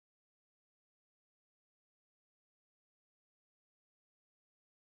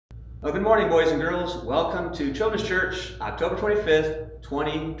Well, good morning, boys and girls. Welcome to Children's Church, October 25th,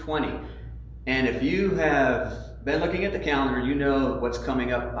 2020. And if you have been looking at the calendar, you know what's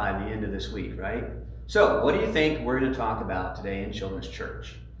coming up by the end of this week, right? So, what do you think we're going to talk about today in Children's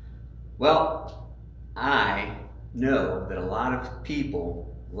Church? Well, I know that a lot of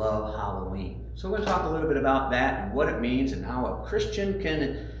people love Halloween. So we're going to talk a little bit about that and what it means and how a Christian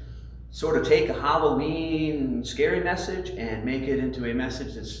can sort of take a Halloween scary message and make it into a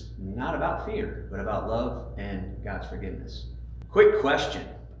message that's not about fear, but about love and God's forgiveness. Quick question.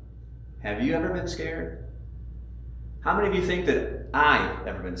 Have you ever been scared? How many of you think that I've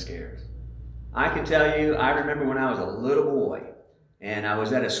ever been scared? I can tell you, I remember when I was a little boy and I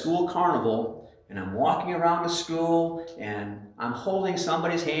was at a school carnival and I'm walking around the school and I'm holding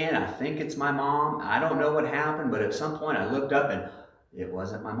somebody's hand. I think it's my mom. I don't know what happened, but at some point I looked up and it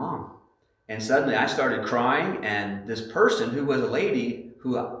wasn't my mom. And suddenly I started crying, and this person who was a lady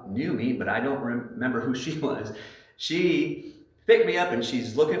who knew me, but I don't remember who she was, she picked me up and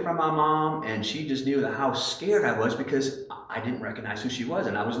she's looking for my mom, and she just knew how scared I was because I didn't recognize who she was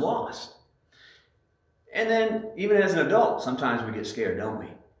and I was lost. And then even as an adult, sometimes we get scared, don't we?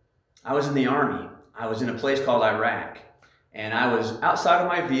 I was in the Army. I was in a place called Iraq, and I was outside of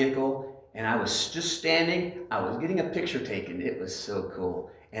my vehicle and I was just standing. I was getting a picture taken. It was so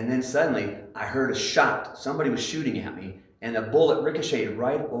cool. And then suddenly I heard a shot. Somebody was shooting at me and a bullet ricocheted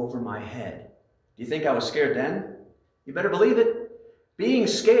right over my head. Do you think I was scared then? You better believe it. Being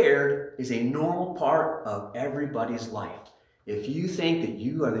scared is a normal part of everybody's life. If you think that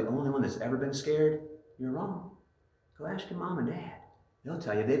you are the only one that's ever been scared, you're wrong. Go ask your mom and dad. They'll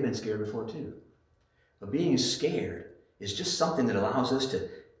tell you they've been scared before too. But being scared is just something that allows us to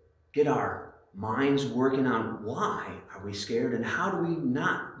get our minds working on why are we scared and how do we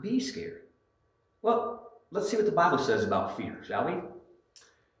not be scared. Well, let's see what the Bible says about fear, shall we?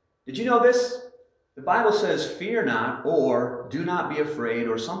 Did you know this? The Bible says fear not, or do not be afraid,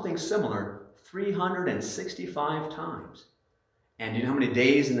 or something similar 365 times. And do you know how many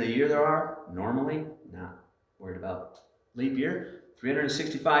days in the year there are? Normally, not worried about leap year,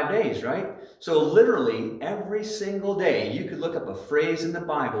 365 days, right? So literally every single day you could look up a phrase in the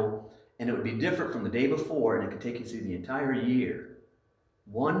Bible and it would be different from the day before, and it could take you through the entire year.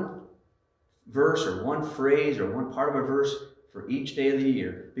 One verse or one phrase or one part of a verse for each day of the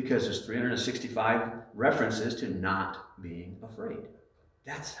year, because there's 365 references to not being afraid.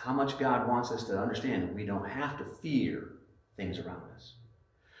 That's how much God wants us to understand that we don't have to fear things around us.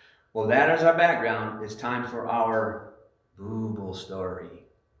 Well, that is our background. It's time for our Booble story.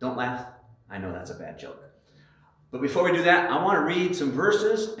 Don't laugh. I know that's a bad joke. But before we do that, I want to read some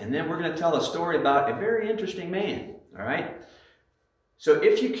verses, and then we're going to tell a story about a very interesting man. All right? So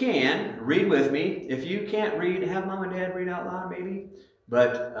if you can, read with me. If you can't read, have mom and dad read out loud maybe.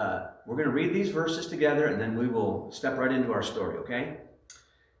 But we're going to read these verses together, and then we will step right into our story, okay? It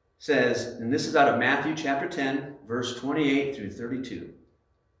says, and this is out of Matthew chapter 10, verse 28 through 32.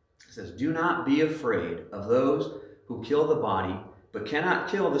 It says, "Do not be afraid of those who kill the body, but cannot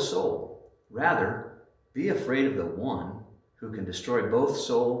kill the soul. Rather, be afraid of the one who can destroy both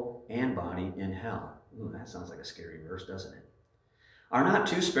soul and body in hell." Ooh, that sounds like a scary verse, doesn't it? "Are not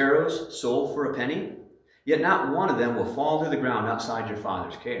two sparrows sold for a penny? Yet not one of them will fall to the ground outside your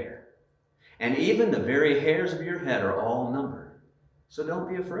Father's care. And even the very hairs of your head are all numbered. So don't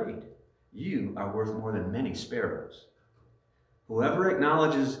be afraid. You are worth more than many sparrows. Whoever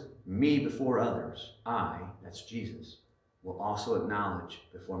acknowledges me before others, that's Jesus, will also acknowledge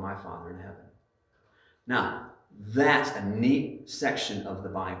before my Father in heaven." Now, that's a neat section of the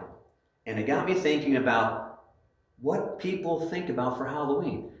Bible. And it got me thinking about what people think about for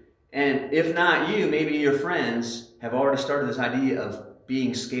Halloween. And if not you, maybe your friends have already started this idea of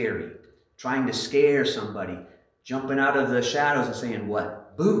being scary, trying to scare somebody, jumping out of the shadows and saying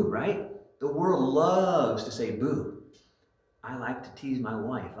what? Boo, right? The world loves to say boo. I like to tease my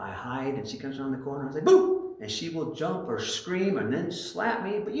wife. I hide and she comes around the corner and I say boo. And she will jump or scream and then slap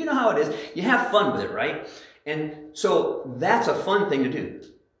me. But you know how it is. You have fun with it, right? And so that's a fun thing to do.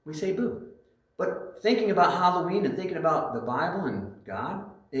 We say boo. But thinking about Halloween and thinking about the Bible and God,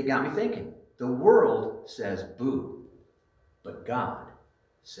 it got me thinking. The world says boo, but God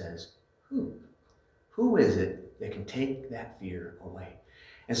says who? Who is it that can take that fear away?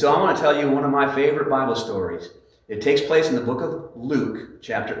 And so I want to tell you one of my favorite Bible stories. It takes place in the book of Luke,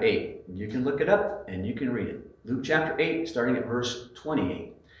 chapter 8. You can look it up and you can read it. Luke chapter 8, starting at verse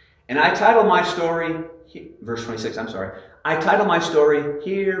 28. And I title my story, verse 26, I'm sorry. I title my story,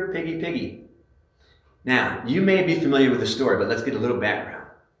 "Here, Piggy, Piggy." Now, you may be familiar with the story, but let's get a little background.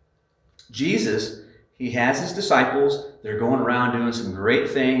 Jesus, he has his disciples. They're going around doing some great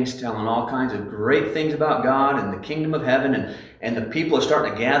things, telling all kinds of great things about God and the kingdom of heaven. And the people are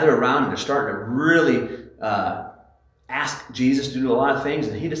starting to gather around, and they're starting to really ask Jesus to do a lot of things.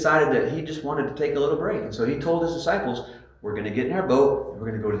 And he decided that he just wanted to take a little break. And so he told his disciples, we're going to get in our boat, and we're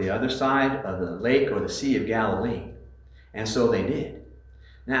going to go to the other side of the lake or the Sea of Galilee. And so they did.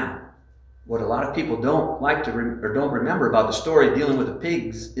 Now, what a lot of people don't like to or don't remember about the story dealing with the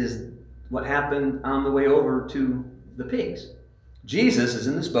pigs is what happened on the way over to the pigs. Jesus is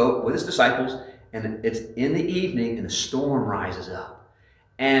in this boat with his disciples, and it's in the evening, and a storm rises up.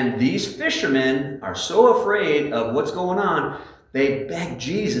 And these fishermen are so afraid of what's going on, they beg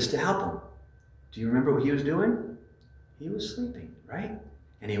Jesus to help them. Do you remember what he was doing? He was sleeping, right?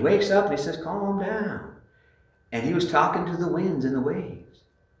 And he wakes up and he says, calm down. And he was talking to the winds and the waves.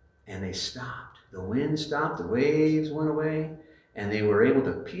 And they stopped. The wind stopped, the waves went away, and they were able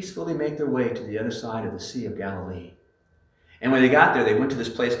to peacefully make their way to the other side of the Sea of Galilee. And when they got there, they went to this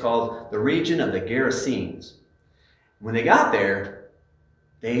place called the region of the Gerasenes. When they got there,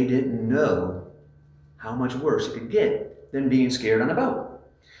 they didn't know how much worse it could get than being scared on a boat.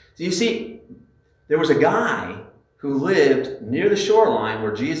 So you see, there was a guy who lived near the shoreline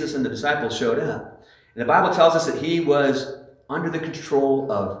where Jesus and the disciples showed up. And the Bible tells us that he was under the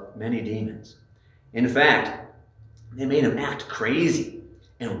control of many demons. In fact, they made him act crazy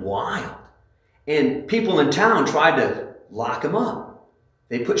and wild. And people in town tried to lock him up.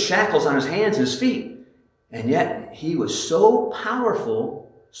 They put shackles on his hands and his feet. And yet he was so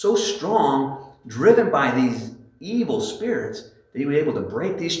powerful, so strong, driven by these evil spirits, that he was able to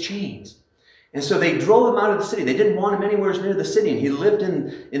break these chains. And so they drove him out of the city. They didn't want him anywhere near the city. And he lived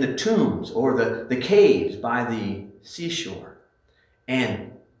in the tombs or the caves by the seashore.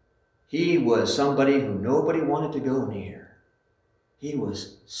 And he was somebody who nobody wanted to go near. He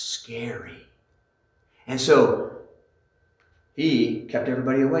was scary. And so he kept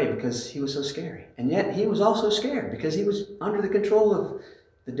everybody away because he was so scary. And yet he was also scared because he was under the control of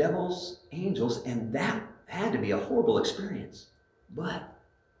the devil's angels. And that had to be a horrible experience. But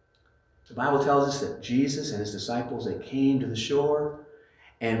the Bible tells us that Jesus and his disciples, they came to the shore.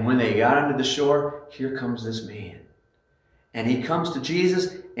 And when they got onto the shore, here comes this man. And he comes to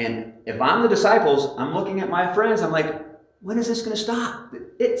Jesus. And if I'm the disciples, I'm looking at my friends. I'm like, when is this going to stop?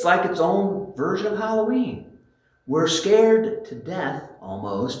 It's like its own version of Halloween. We're scared to death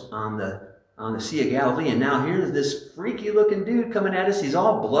almost on the Sea of Galilee. And now here's this freaky looking dude coming at us. He's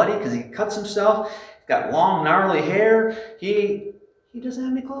all bloody because he cuts himself. He's got long, gnarly hair. He doesn't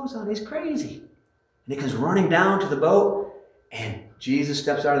have any clothes on. He's crazy. And he comes running down to the boat. And Jesus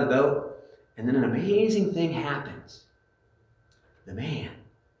steps out of the boat. And then an amazing thing happens. The man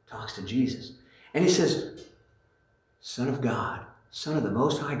talks to Jesus. And he says, Son of God, Son of the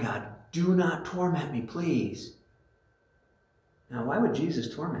Most High God, do not torment me, please. Now, why would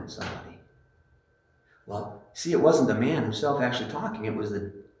Jesus torment somebody? Well, see, it wasn't the man himself actually talking. It was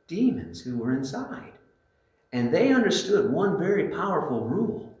the demons who were inside. And they understood one very powerful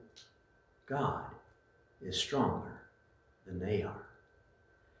rule. God is stronger than they are.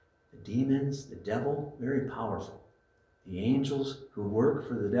 The demons, the devil, very powerful. The angels who work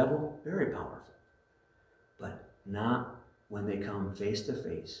for the devil, very powerful. But not when they come face to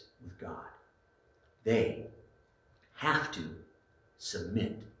face with God. They have to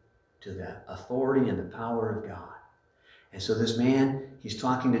submit to the authority and the power of God. And so this man, he's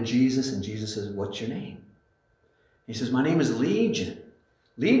talking to Jesus, and Jesus says, what's your name? He says, my name is Legion.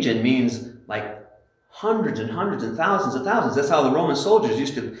 Legion means like hundreds and hundreds and thousands of thousands. That's how the Roman soldiers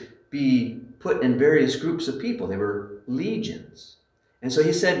used to be put in various groups of people. They were legions. And so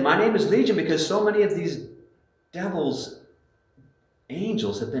he said, my name is Legion because so many of these devil's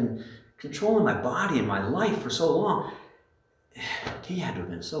angels have been controlling my body and my life for so long. He had to have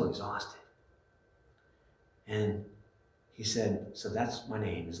been so exhausted. And he said, so that's my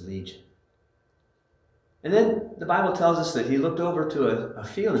name is Legion. And then the Bible tells us that he looked over to a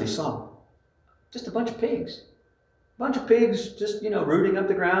field and he saw just a bunch of pigs. A bunch of pigs just, rooting up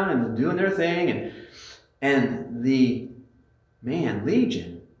the ground and doing their thing. And the man,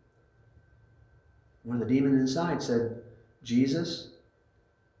 Legion, one of the demons inside, said, Jesus,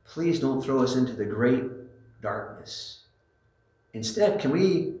 please don't throw us into the great darkness. Instead, can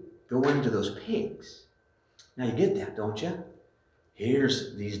we go into those pigs? Now you get that, don't you?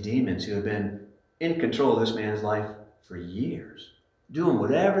 Here's these demons who have been in control of this man's life for years, doing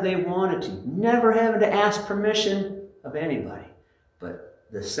whatever they wanted to, never having to ask permission of anybody. But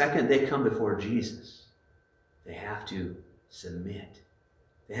the second they come before Jesus, they have to submit.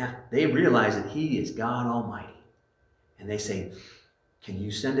 They realize that he is God Almighty. And they say, can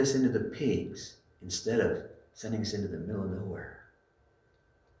you send us into the pigs instead of sending us into the middle of nowhere.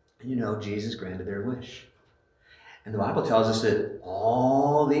 And you know, Jesus granted their wish. And the Bible tells us that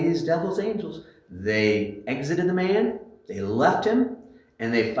all these devil's angels, they exited the man, they left him,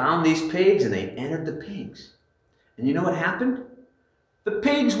 and they found these pigs and they entered the pigs. And you know what happened? The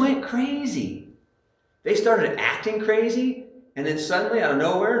pigs went crazy. They started acting crazy, and then suddenly, out of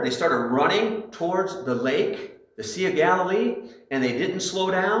nowhere, they started running towards the lake, the Sea of Galilee, and they didn't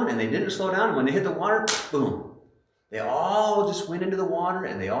slow down, and they didn't slow down. And when they hit the water, boom. They all just went into the water,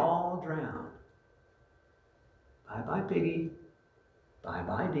 and they all drowned. Bye-bye, piggy.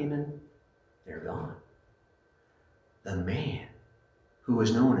 Bye-bye, demon. They're gone. The man who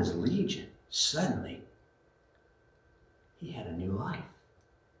was known as Legion, suddenly, he had a new life.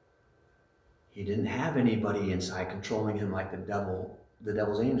 He didn't have anybody inside controlling him like the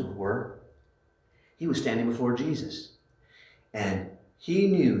devil's angels were. He was standing before Jesus. And he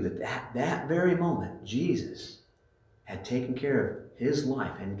knew that very moment, Jesus had taken care of his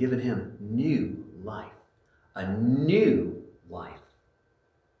life and given him new life. A new life.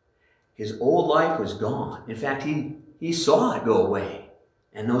 His old life was gone. In fact, he saw it go away.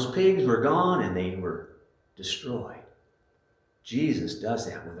 And those pigs were gone and they were destroyed. Jesus does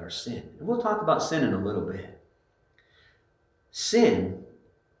that with our sin. And we'll talk about sin in a little bit. Sin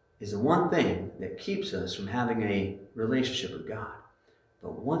is the one thing that keeps us from having a relationship with God.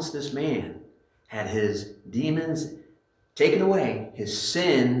 But once this man had his demons taken away, his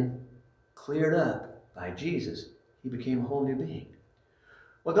sin cleared up by Jesus, he became a whole new being.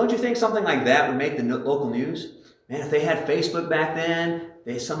 Well, don't you think something like that would make the local news? Man, if they had Facebook back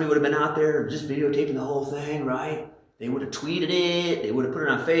then, somebody would have been out there just videotaping the whole thing, right? They would have tweeted it. They would have put it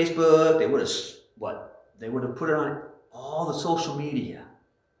on Facebook. They would have, They would have put it on all the social media,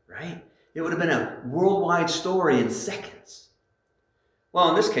 right? It would have been a worldwide story in seconds. Well,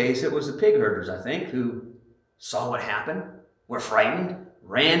 in this case, it was the pig herders, I think, who saw what happened, were frightened,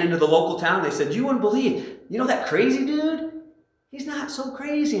 ran into the local town. They said, you wouldn't believe, you know that crazy dude? He's not so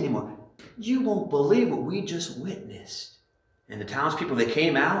crazy anymore. You won't believe what we just witnessed. And the townspeople, they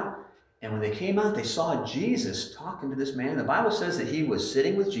came out. And when they came out, they saw Jesus talking to this man. The Bible says that he was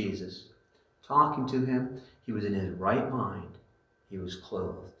sitting with Jesus, talking to him. He was in his right mind. He was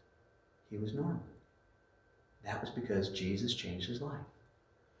clothed. He was normal. That was because Jesus changed his life.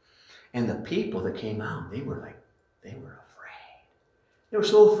 And the people that came out, they were afraid. They were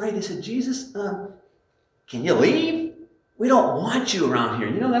so afraid. They said, Jesus, can you leave? We don't want you around here.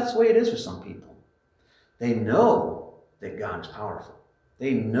 You know, that's the way it is with some people. They know that God is powerful.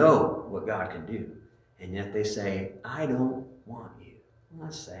 They know what God can do. And yet they say, I don't want you. Well,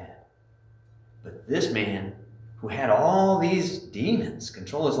 that's sad. But this man, who had all these demons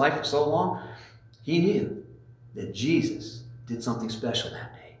control his life for so long, he knew that Jesus did something special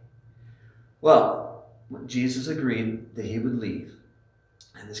that day. Well, when Jesus agreed that he would leave,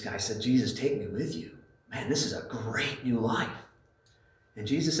 and this guy said, Jesus, take me with you. Man, this is a great new life. And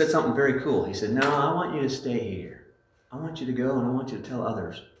Jesus said something very cool. He said, no, I want you to stay here. I want you to go and I want you to tell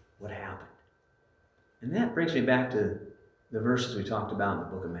others what happened. And that brings me back to the verses we talked about in the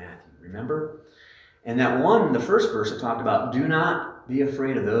book of Matthew. Remember? And the first verse it talked about, do not be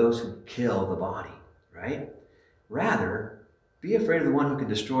afraid of those who kill the body, right? Rather, be afraid of the one who can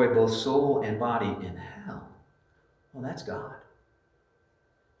destroy both soul and body in hell. Well, that's God.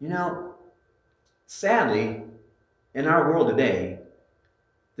 You know, sadly, in our world today,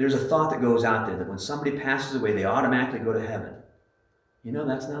 there's a thought that goes out there that when somebody passes away, they automatically go to heaven. You know,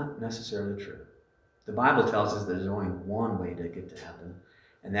 that's not necessarily true. The Bible tells us there's only one way to get to heaven,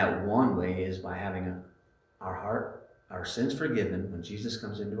 and that one way is by having our sins forgiven. When Jesus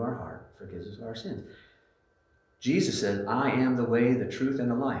comes into our heart, forgives us our sins. Jesus said, I am the way, the truth, and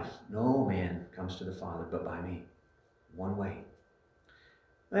the life. No man comes to the Father but by me. One way.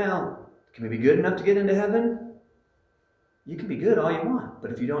 Well, can we be good enough to get into heaven? You can be good all you want,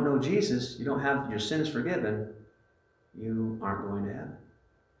 but if you don't know Jesus, you don't have your sins forgiven, you aren't going to heaven.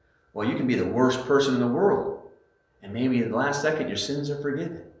 Well, you can be the worst person in the world, and maybe at the last second your sins are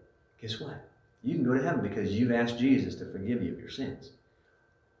forgiven. Guess what? You can go to heaven because you've asked Jesus to forgive you of your sins.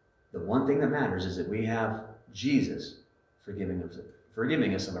 The one thing that matters is that we have Jesus forgiving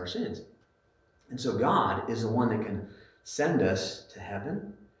us of our sins. And so God is the one that can send us to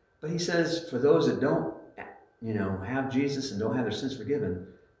heaven, but he says for those that don't have Jesus and don't have their sins forgiven,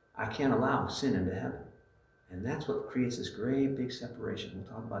 I can't allow sin into heaven. And that's what creates this great big separation.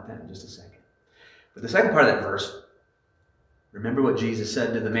 We'll talk about that in just a second. But the second part of that verse, remember what Jesus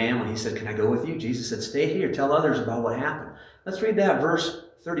said to the man when he said, can I go with you? Jesus said, stay here, tell others about what happened. Let's read that verse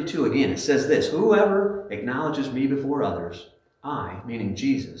 32 again. It says this, whoever acknowledges me before others, I, meaning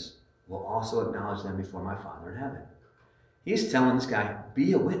Jesus, will also acknowledge them before my Father in heaven. He's telling this guy,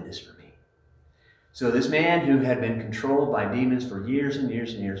 be a witness for me. So this man who had been controlled by demons for years and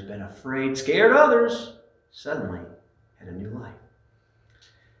years and years, been afraid, scared others, suddenly had a new life.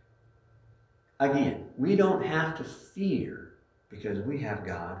 Again, we don't have to fear because we have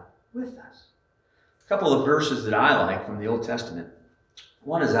God with us. A couple of verses that I like from the Old Testament.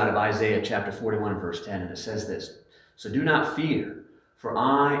 One is out of Isaiah chapter 41 verse 10, and it says this, so do not fear, for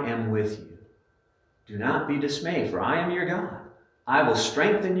I am with you. Do not be dismayed, for I am your God. I will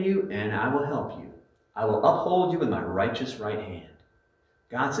strengthen you and I will help you. I will uphold you with my righteous right hand.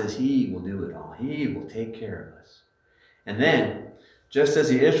 God says he will do it all. He will take care of us. And then, just as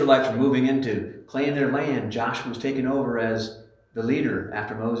the Israelites were moving in to claim their land, Joshua was taken over as the leader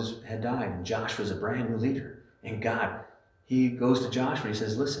after Moses had died. And Joshua was a brand new leader. And God, he goes to Joshua and he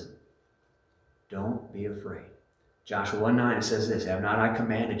says, listen, don't be afraid. Joshua 1:9, it says this, have not I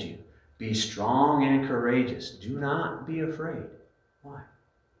commanded you? Be strong and courageous. Do not be afraid. Why?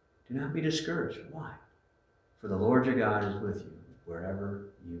 Do not be discouraged. Why? For the Lord your God is with you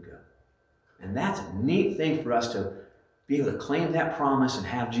wherever you go. And that's a neat thing for us to be able to claim that promise and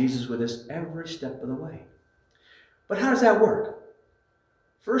have Jesus with us every step of the way. But how does that work?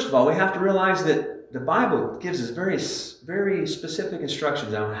 First of all, we have to realize that the Bible gives us very, very specific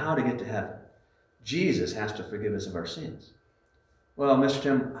instructions on how to get to heaven. Jesus has to forgive us of our sins. Well, Mr.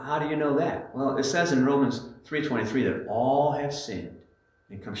 Tim, how do you know that? Well, it says in Romans 3:23 that all have sinned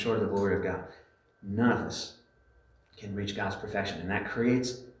and come short of the glory of God. None of us can reach God's perfection. And that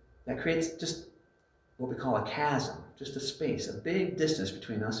creates just what we call a chasm, just a space, a big distance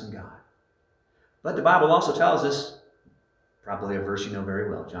between us and God. But the Bible also tells us, probably a verse you know very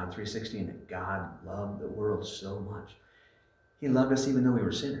well, John 3:16, that God loved the world so much. He loved us even though we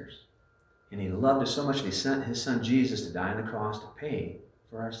were sinners. And he loved us so much that he sent his son Jesus to die on the cross to pay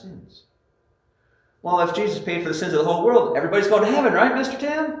for our sins. Well, if Jesus paid for the sins of the whole world, everybody's going to heaven, right, Mr.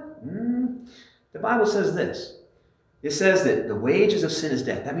 Tim? The Bible says this. It says that the wages of sin is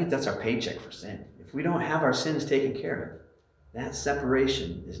death. That means that's our paycheck for sin. If we don't have our sins taken care of, that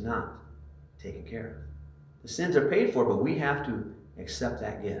separation is not taken care of. The sins are paid for, but we have to accept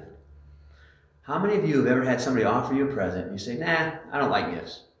that gift. How many of you have ever had somebody offer you a present and you say, nah, I don't like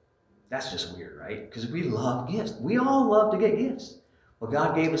gifts? That's just weird, right? Because we love gifts. We all love to get gifts. Well,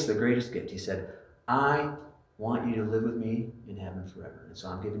 God gave us the greatest gift. He said, I want you to live with me in heaven forever. And so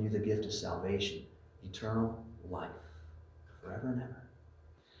I'm giving you the gift of salvation, eternal life, forever and ever.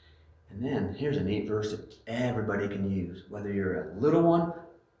 And then here's a neat verse that everybody can use. Whether you're a little one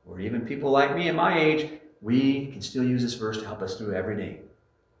or even people like me at my age, we can still use this verse to help us through every day.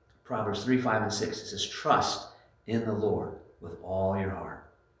 Proverbs 3:5 and 6, it says, trust in the Lord with all your heart.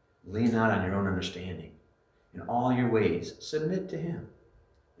 Lean not on your own understanding. In all your ways, submit to him,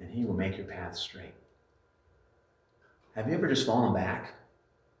 and he will make your path straight. Have you ever just fallen back?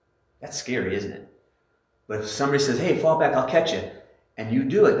 That's scary, isn't it? But if somebody says, hey, fall back, I'll catch you, and you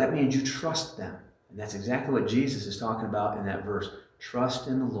do it, that means you trust them. And that's exactly what Jesus is talking about in that verse. Trust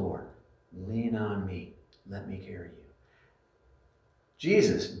in the Lord. Lean on me. Let me carry you.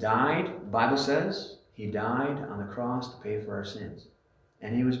 Jesus died, the Bible says, he died on the cross to pay for our sins.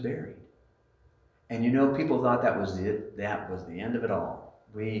 And he was buried. And you know, people thought that was the end of it all.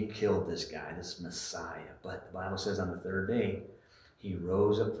 We killed this guy, this Messiah. But the Bible says on the third day, he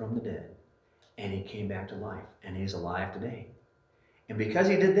rose up from the dead. And he came back to life. And he's alive today. And because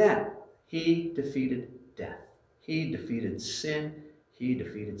he did that, he defeated death. He defeated sin. He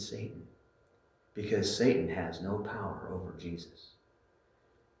defeated Satan. Because Satan has no power over Jesus.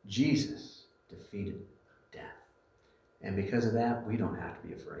 Jesus defeated death. And because of that, we don't have to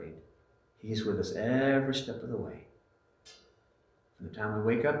be afraid. He's with us every step of the way. From the time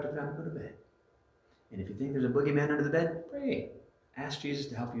we wake up to the time we go to bed. And if you think there's a boogeyman under the bed, pray. Ask Jesus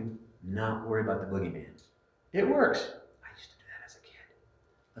to help you not worry about the boogeyman. It works. I used to do that as a kid.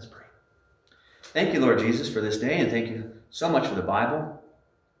 Let's pray. Thank you, Lord Jesus, for this day, and thank you so much for the Bible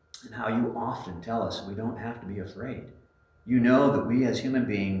and how you often tell us we don't have to be afraid. You know that we as human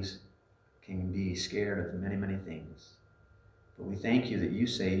beings can be scared of many, many things. But we thank you that you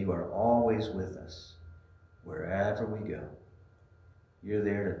say you are always with us wherever we go. You're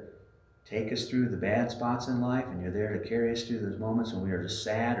there to take us through the bad spots in life, and you're there to carry us through those moments when we are just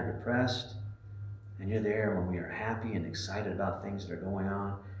sad or depressed. And you're there when we are happy and excited about things that are going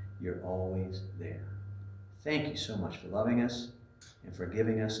on. You're always there. Thank you so much for loving us and for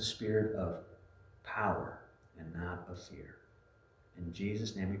giving us a spirit of power and not of fear. In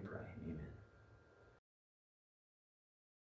Jesus' name we pray. Amen.